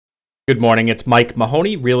Good morning, it's Mike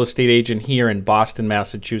Mahoney, real estate agent here in Boston,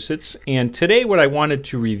 Massachusetts. And today what I wanted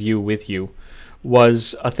to review with you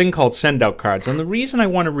was a thing called send out cards. And the reason I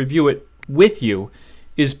want to review it with you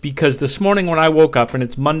is because this morning when I woke up, and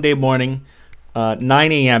it's Monday morning, 9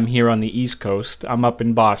 a.m. here on the East Coast, I'm up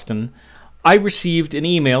in Boston, I received an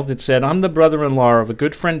email that said, I'm the brother-in-law of a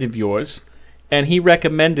good friend of yours, and he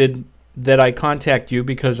recommended that I contact you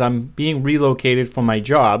because I'm being relocated for my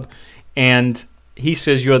job, and he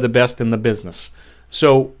says you're the best in the business.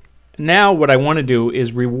 So now what I want to do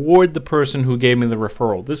is reward the person who gave me the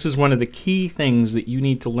referral. This is one of the key things that you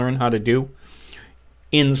need to learn how to do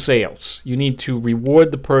in sales. You need to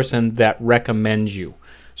reward the person that recommends you.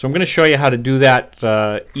 So I'm going to show you how to do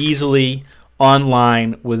that easily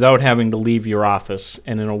online without having to leave your office,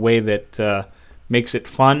 and in a way that makes it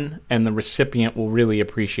fun, and the recipient will really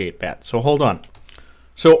appreciate that. So hold on.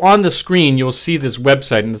 So on the screen you'll see this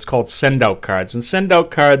website, and it's called Send Out Cards. And Send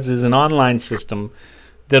Out Cards is an online system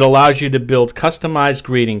that allows you to build customized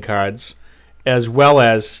greeting cards as well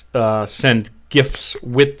as send gifts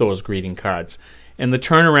with those greeting cards. And the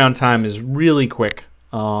turnaround time is really quick.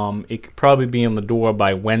 It could probably be in the door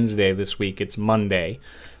by Wednesday this week. It's Monday.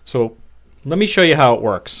 So let me show you how it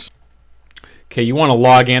works. Okay, you want to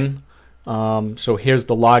log in. So here's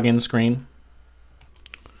the login screen.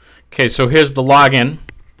 Okay, so here's the login,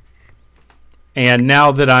 and now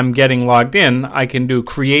that I'm getting logged in, I can do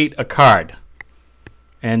create a card.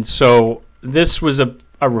 And so this was a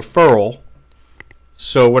referral,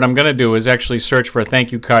 so what I'm going to do is actually search for a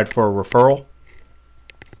thank you card for a referral.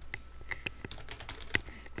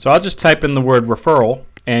 So I'll just type in the word referral,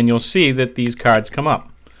 and you'll see that these cards come up.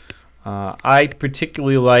 I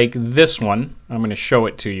particularly like this one. I'm going to show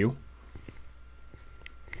it to you.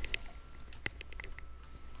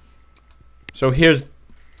 So here's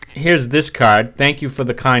this card. Thank you for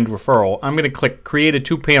the kind referral. I'm going to click create a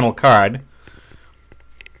two-panel card.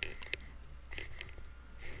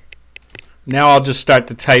 Now I'll just start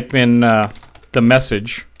to type in the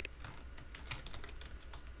message.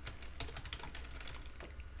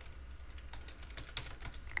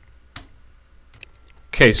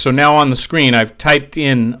 Okay, so now on the screen I've typed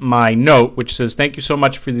in my note, which says, thank you so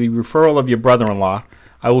much for the referral of your brother-in-law.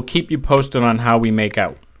 I will keep you posted on how we make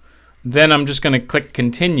out. Then I'm just going to click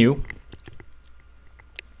continue,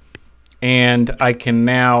 and I can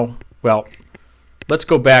now, well, let's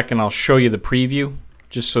go back and I'll show you the preview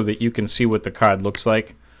just so that you can see what the card looks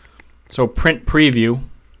like. So print preview.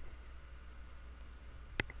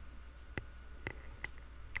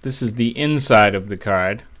 This is the inside of the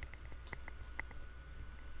card.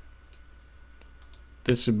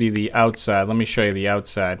 This would be the outside. Let me show you the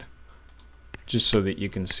outside just so that you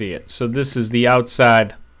can see it. So this is the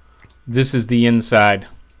outside. This is the inside.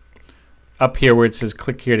 Up here where it says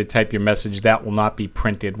click here to type your message, that will not be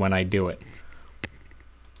printed when I do it.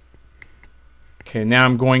 Okay, now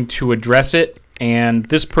I'm going to address it, and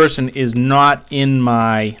this person is not in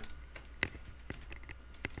my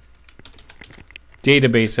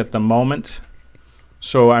database at the moment,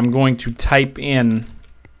 so I'm going to type in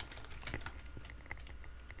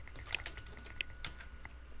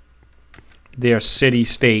their city,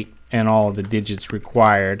 state, and all of the digits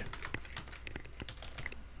required.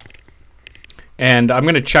 And I'm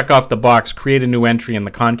going to check off the box, create a new entry in the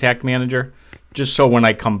contact manager, just so when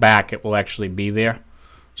I come back it will actually be there.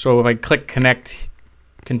 So if I click connect,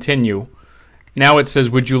 continue, now it says,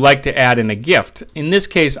 would you like to add in a gift? In this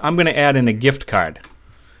case, I'm going to add in a gift card.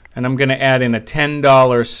 And I'm going to add in a $10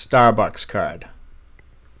 Starbucks card.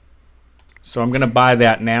 So I'm going to buy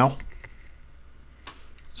that now.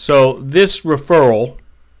 So this referral,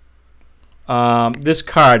 this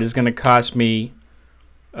card is going to cost me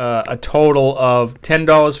a total of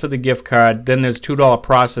 $10 for the gift card, then there's $2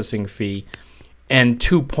 processing fee, and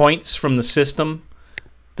 2 points from the system.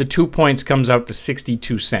 The 2 points comes out to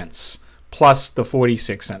 62 cents plus the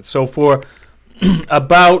 46 cents. So for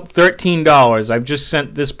about $13, I've just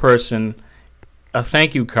sent this person a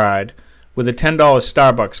thank you card with a $10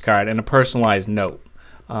 Starbucks card and a personalized note,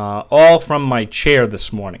 all from my chair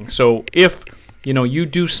this morning. So if you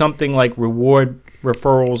do something like reward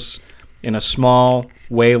referrals in a small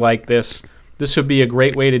way like this, this would be a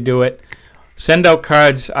great way to do it. Send out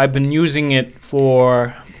cards, I've been using it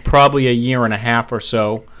for probably a year and a half or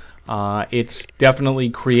so. It's definitely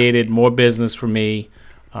created more business for me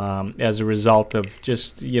as a result of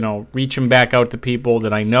just reaching back out to people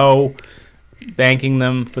that I know, thanking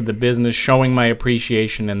them for the business, showing my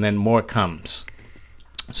appreciation, and then more comes.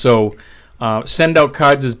 So send out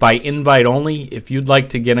cards is by invite only. If you'd like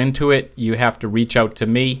to get into it, you have to reach out to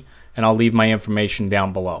me, and I'll leave my information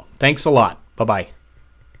down below. Thanks a lot. Bye-bye.